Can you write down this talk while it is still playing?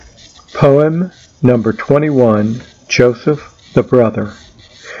Poem number 21, Joseph the Brother.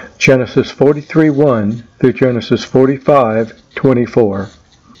 Genesis 43:1 through Genesis 45:24.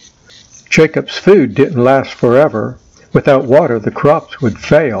 Jacob's food didn't last forever. Without water the crops would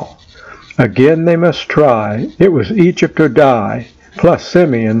fail. Again they must try. It was Egypt or die, plus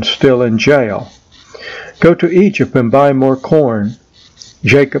Simeon still in jail. Go to Egypt and buy more corn,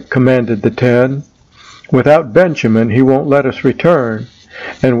 Jacob commanded the 10. Without Benjamin he won't let us return,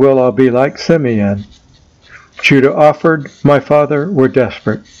 and we'll all be like Simeon. Judah offered, my father, we're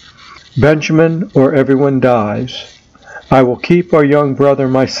desperate. Benjamin or everyone dies. I will keep our young brother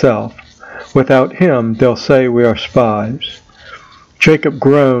myself. Without him they'll say we are spies. Jacob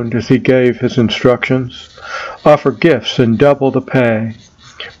groaned as he gave his instructions. Offer gifts and double the pay.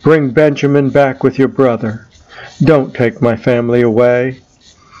 Bring Benjamin back with your brother. Don't take my family away.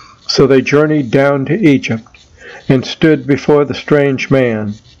 So they journeyed down to Egypt and stood before the strange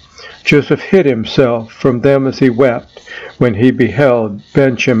man. Joseph hid himself from them as he wept when he beheld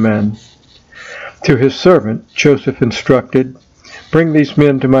Benjamin. To his servant Joseph instructed, bring these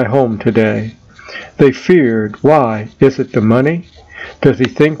men to my home today. They feared, why? Is it the money? Does he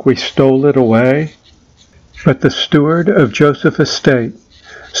think we stole it away? But the steward of Joseph's estate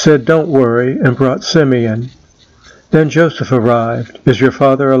said, don't worry, and brought Simeon. Then Joseph arrived. Is your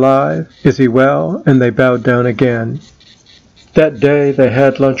father alive? Is he well? And they bowed down again. That day they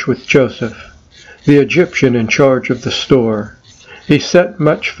had lunch with Joseph, the Egyptian in charge of the store. He set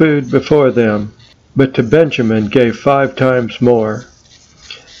much food before them, but to Benjamin gave 5 times more.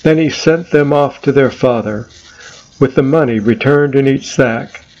 Then he sent them off to their father, with the money returned in each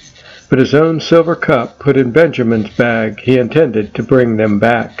sack. But his own silver cup put in Benjamin's bag, he intended to bring them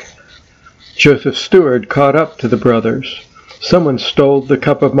back. Joseph's steward caught up to the brothers. Someone stole the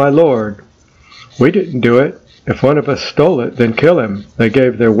cup of my lord. We didn't do it. If one of us stole it, then kill him. They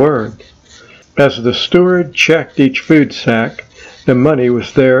gave their word. As the steward checked each food sack, the money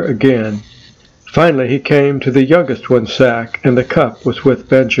was there again. Finally he came to the youngest one's sack, and the cup was with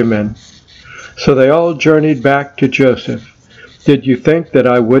Benjamin. So they all journeyed back to Joseph. Did you think that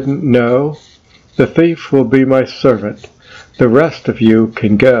I wouldn't know? The thief will be my servant. The rest of you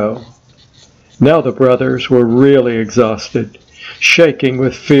can go. Now the brothers were really exhausted, shaking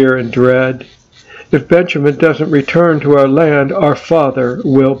with fear and dread. If Benjamin doesn't return to our land, our father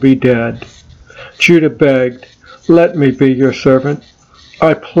will be dead. Judah begged, let me be your servant.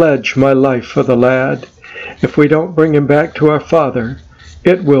 I pledge my life for the lad. If we don't bring him back to our father,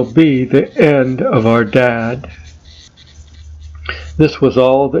 it will be the end of our dad. This was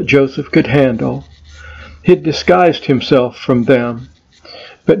all that Joseph could handle. He'd disguised himself from them.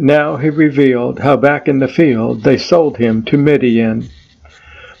 But now he revealed how back in the field they sold him to Midian.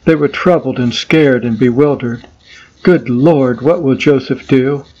 They were troubled and scared and bewildered. Good Lord, what will Joseph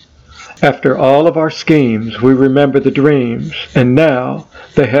do? After all of our schemes, we remember the dreams, and now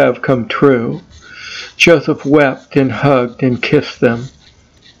they have come true. Joseph wept and hugged and kissed them.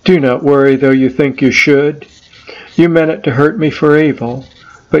 Do not worry, though you think you should. You meant it to hurt me for evil,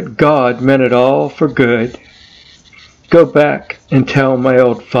 but God meant it all for good. Go back and tell my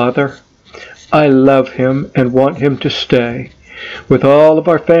old father I love him and want him to stay. With all of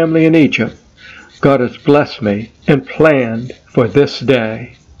our family in Egypt, God has blessed me and planned for this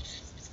day.